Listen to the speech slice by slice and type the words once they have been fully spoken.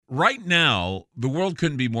right now, the world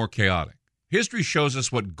couldn't be more chaotic. History shows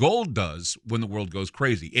us what gold does when the world goes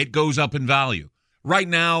crazy. It goes up in value. Right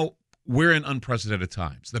now, we're in unprecedented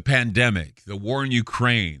times. The pandemic, the war in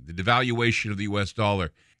Ukraine, the devaluation of the U.S.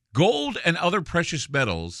 dollar. Gold and other precious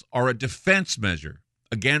metals are a defense measure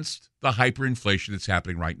against the hyperinflation that's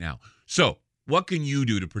happening right now. So, what can you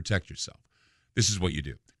do to protect yourself? This is what you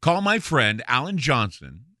do. Call my friend Alan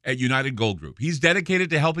Johnson at United Gold Group. He's dedicated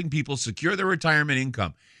to helping people secure their retirement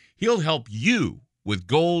income. He'll help you with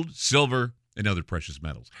gold, silver, and other precious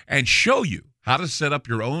metals and show you how to set up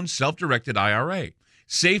your own self-directed IRA.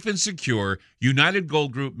 Safe and secure, United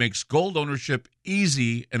Gold Group makes gold ownership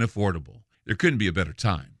easy and affordable. There couldn't be a better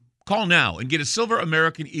time. Call now and get a Silver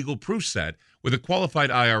American Eagle proof set with a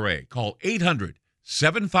qualified IRA. Call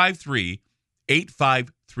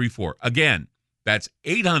 800-753-8534. Again, that's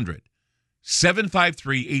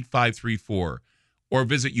 800-753-8534. Or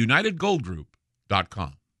visit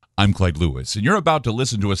UnitedGoldGroup.com. I'm Clyde Lewis, and you're about to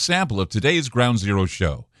listen to a sample of today's Ground Zero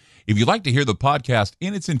show. If you'd like to hear the podcast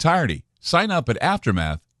in its entirety, sign up at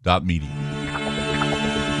aftermath.media.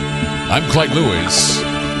 I'm Clyde Lewis,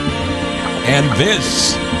 and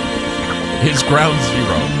this is Ground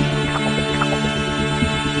Zero.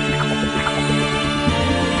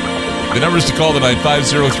 The numbers to call tonight,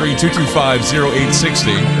 503-225-0860.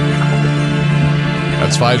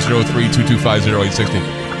 That's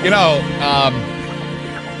 503-225-0860. You know,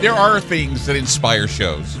 there are things that inspire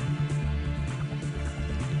shows.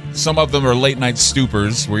 Some of them are late-night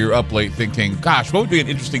stupors where you're up late thinking, gosh, what would be an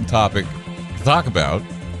interesting topic to talk about?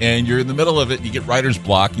 And you're in the middle of it, and you get writer's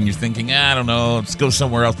block, and you're thinking, I don't know, let's go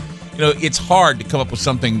somewhere else. You know, it's hard to come up with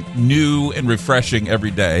something new and refreshing every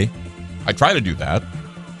day. I try to do that.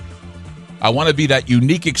 I want to be that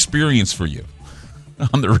unique experience for you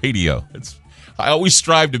on the radio. I always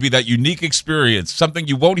strive to be that unique experience, something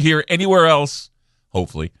you won't hear anywhere else.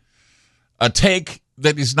 Hopefully, a take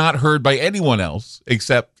that is not heard by anyone else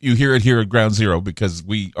except you hear it here at Ground Zero, because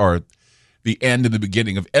we are the end and the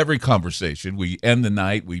beginning of every conversation. We end the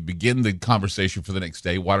night, we begin the conversation for the next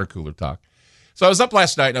day, water cooler talk. So I was up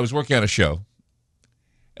last night and I was working on a show,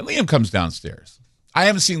 and Liam comes downstairs. I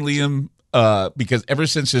haven't seen Liam because ever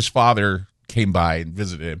since his father came by and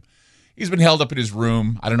visited him, he's been held up in his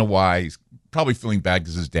room. I don't know why. He's probably feeling bad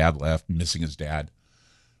because his dad left, missing his dad.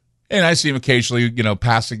 And I see him occasionally,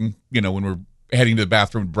 passing, when we're heading to the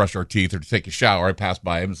bathroom to brush our teeth or to take a shower. I pass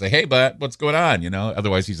by him and say, hey, bud, what's going on?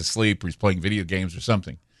 Otherwise he's asleep or he's playing video games or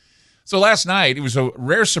something. So last night, it was a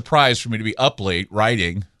rare surprise for me to be up late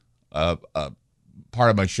writing a part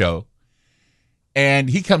of my show. And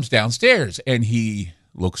he comes downstairs and he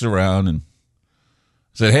looks around and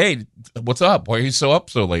said, hey, what's up? Why are you up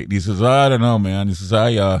so late? And he says, I don't know, man. He says,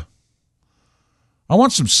 I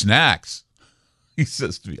want some snacks. He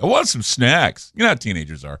says to me, I want some snacks. You know how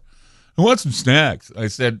teenagers are. I want some snacks. I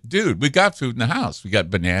said, dude, we got food in the house. We got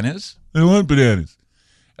bananas. I want bananas.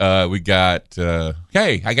 We got,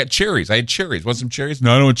 hey, I got cherries. I had cherries. Want some cherries?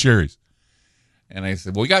 No, I don't want cherries. And I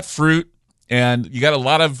said, well, we got fruit, and you got a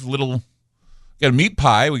lot of you got a meat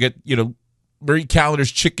pie. We got, Marie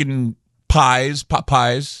Callender's chicken pies, pot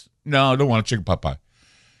pies. No, I don't want a chicken pot pie.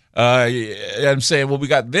 I'm saying, well, we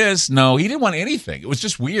got this. No, he didn't want anything. It was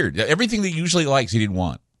just weird. Everything that he usually likes, he didn't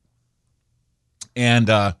want. And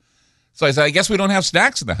so I said, I guess we don't have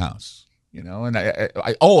snacks in the house, And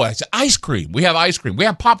I said, ice cream. We have ice cream. We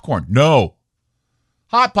have popcorn. No.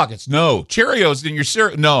 Hot Pockets. No. Cheerios in your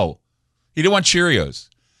cereal. No. He didn't want Cheerios.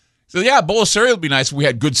 So yeah, a bowl of cereal would be nice if we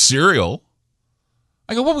had good cereal.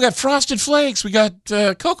 I go, well, we got Frosted Flakes. We got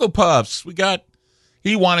Cocoa Puffs.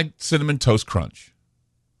 He wanted Cinnamon Toast Crunch.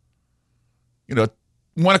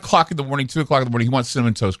 1 o'clock in the morning, 2 o'clock in the morning, he wants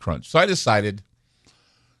Cinnamon Toast Crunch. So I decided,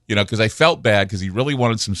 because I felt bad because he really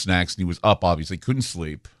wanted some snacks and he was up, obviously, couldn't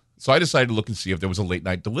sleep. So I decided to look and see if there was a late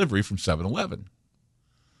night delivery from 7-Eleven.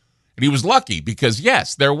 And he was lucky because,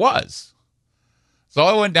 yes, there was. So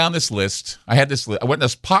I went down this list. I went down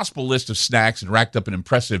this possible list of snacks and racked up an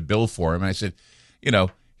impressive bill for him. And I said,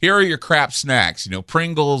 here are your crap snacks,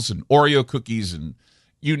 Pringles and Oreo cookies and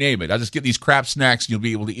you name it. I'll just get these crap snacks and you'll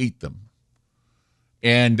be able to eat them.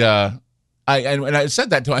 And I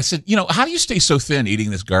said that to him. I said, how do you stay so thin eating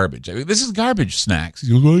this garbage? I mean, this is garbage snacks.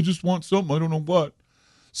 He goes, well, I just want something. I don't know what.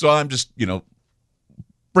 So I'm just,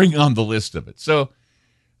 bringing on the list of it. So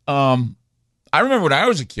I remember when I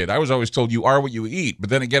was a kid, I was always told you are what you eat. But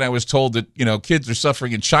then again, I was told that, kids are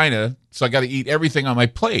suffering in China, so I got to eat everything on my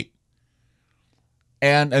plate.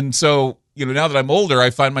 And so, now that I'm older, I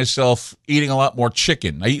find myself eating a lot more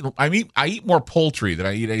chicken. I eat more poultry than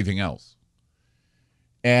I eat anything else.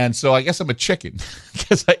 And so I guess I'm a chicken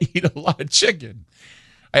because I eat a lot of chicken.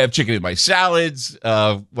 I have chicken in my salads.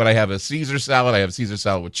 When I have a Caesar salad, I have Caesar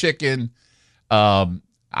salad with chicken.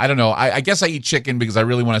 I don't know. I guess I eat chicken because I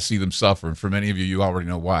really want to see them suffer. And for many of you, you already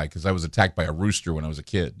know why, because I was attacked by a rooster when I was a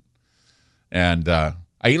kid. And I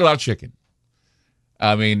eat a lot of chicken.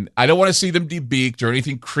 I mean, I don't want to see them debeaked or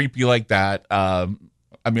anything creepy like that. I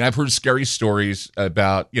mean, I've heard scary stories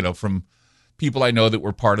about, from people I know that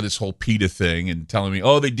were part of this whole PETA thing and telling me,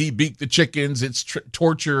 oh, they debeaked the chickens. It's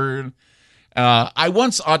torture. I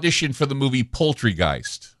once auditioned for the movie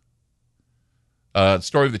Poultrygeist,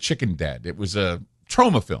 story of the chicken dead. It was a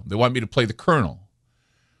trauma film. They wanted me to play the colonel.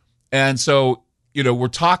 And so, we're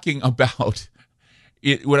talking about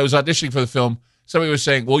it. When I was auditioning for the film, somebody was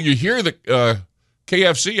saying, well, you hear that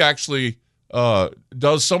KFC actually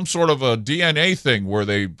does some sort of a DNA thing where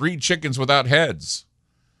they breed chickens without heads.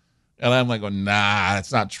 And I'm like, nah,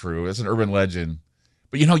 that's not true. It's an urban legend.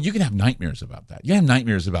 But, you can have nightmares about that. You have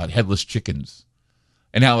nightmares about headless chickens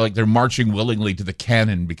and how, they're marching willingly to the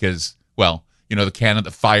cannon because, the cannon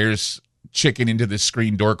that fires chicken into this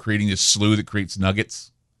screen door, creating this slew that creates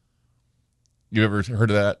nuggets. You ever heard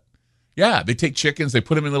of that? Yeah, they take chickens, they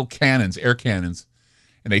put them in little cannons, air cannons,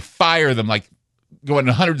 and they fire them going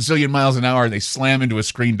 100 zillion miles an hour, and they slam into a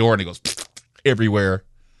screen door, and it goes everywhere.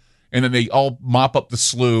 And then they all mop up the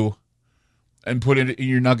slew and put it in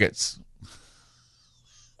your nuggets.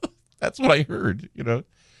 That's what I heard, I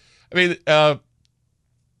mean,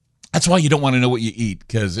 that's why you don't want to know what you eat,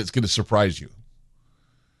 because it's going to surprise you.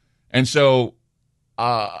 And so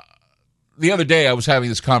the other day I was having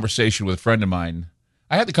this conversation with a friend of mine.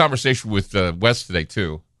 I had the conversation with Wes today,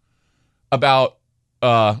 too, about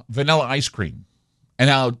vanilla ice cream and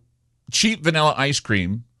how cheap vanilla ice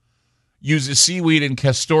cream uses seaweed and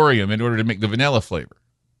castoreum in order to make the vanilla flavor.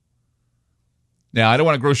 Now, I don't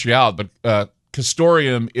want to gross you out, but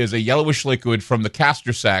castoreum is a yellowish liquid from the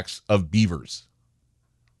castor sacs of beavers.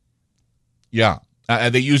 Yeah.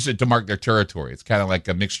 They use it to mark their territory. It's kind of like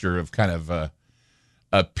a mixture of kind of a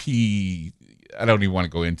pea. I don't even want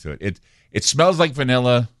to go into it. It smells like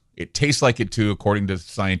vanilla. It tastes like it too, according to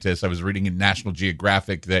scientists. I was reading in National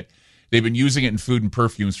Geographic that they've been using it in food and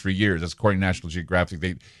perfumes for years. That's according to National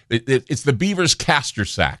Geographic. It's the beaver's castor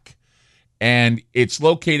sac, and it's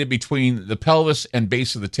located between the pelvis and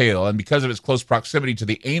base of the tail. And because of its close proximity to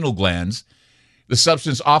the anal glands, the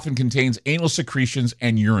substance often contains anal secretions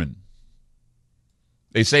and urine.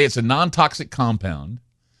 They say it's a non-toxic compound.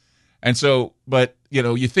 And so, but,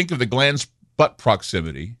 you think of the gland's butt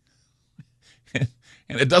proximity,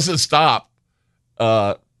 and it doesn't stop.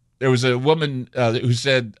 There was a woman who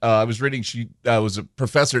said, I was reading, she was a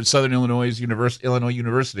professor at Southern Illinois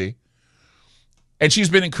University, and she's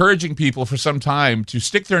been encouraging people for some time to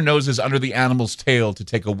stick their noses under the animal's tail to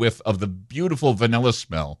take a whiff of the beautiful vanilla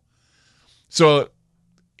smell. So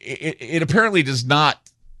it apparently does not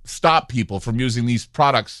stop people from using these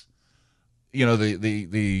products,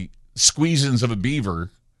 the squeezins of a beaver.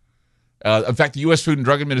 In fact, the U.S. Food and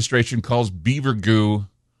Drug Administration calls beaver goo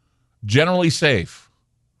generally safe.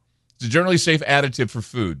 It's a generally safe additive for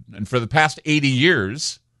food. And for the past 80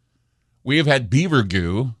 years, we have had beaver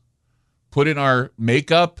goo put in our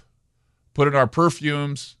makeup, put in our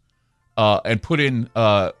perfumes, and put in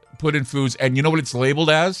foods. And you know what it's labeled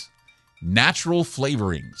as? Natural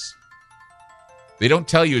flavorings. They don't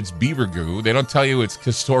tell you it's beaver goo. They don't tell you it's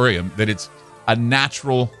castoreum, that it's a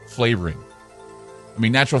natural flavoring. I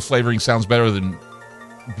mean, natural flavoring sounds better than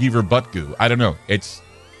beaver butt goo. I don't know.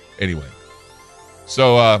 Anyway.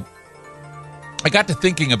 So I got to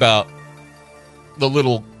thinking about the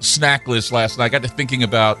little snack list last night. I got to thinking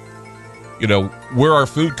about, where our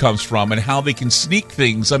food comes from and how they can sneak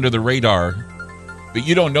things under the radar that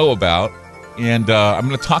you don't know about. And I'm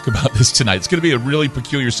going to talk about this tonight. It's going to be a really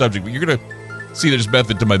peculiar subject, but you're going to see, there's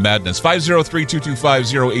method to my madness.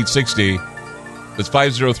 503-225-0860. That's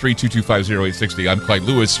 503-225-0860. I'm Clyde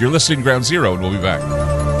Lewis. You're listening to Ground Zero, and we'll be back.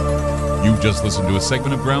 You've just listened to a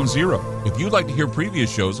segment of Ground Zero. If you'd like to hear previous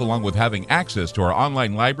shows along with having access to our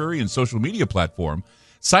online library and social media platform,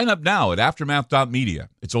 sign up now at aftermath.media.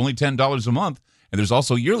 It's only $10 a month, and there's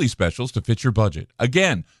also yearly specials to fit your budget.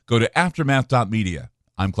 Again, go to aftermath.media.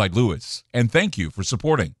 I'm Clyde Lewis, and thank you for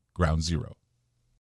supporting Ground Zero.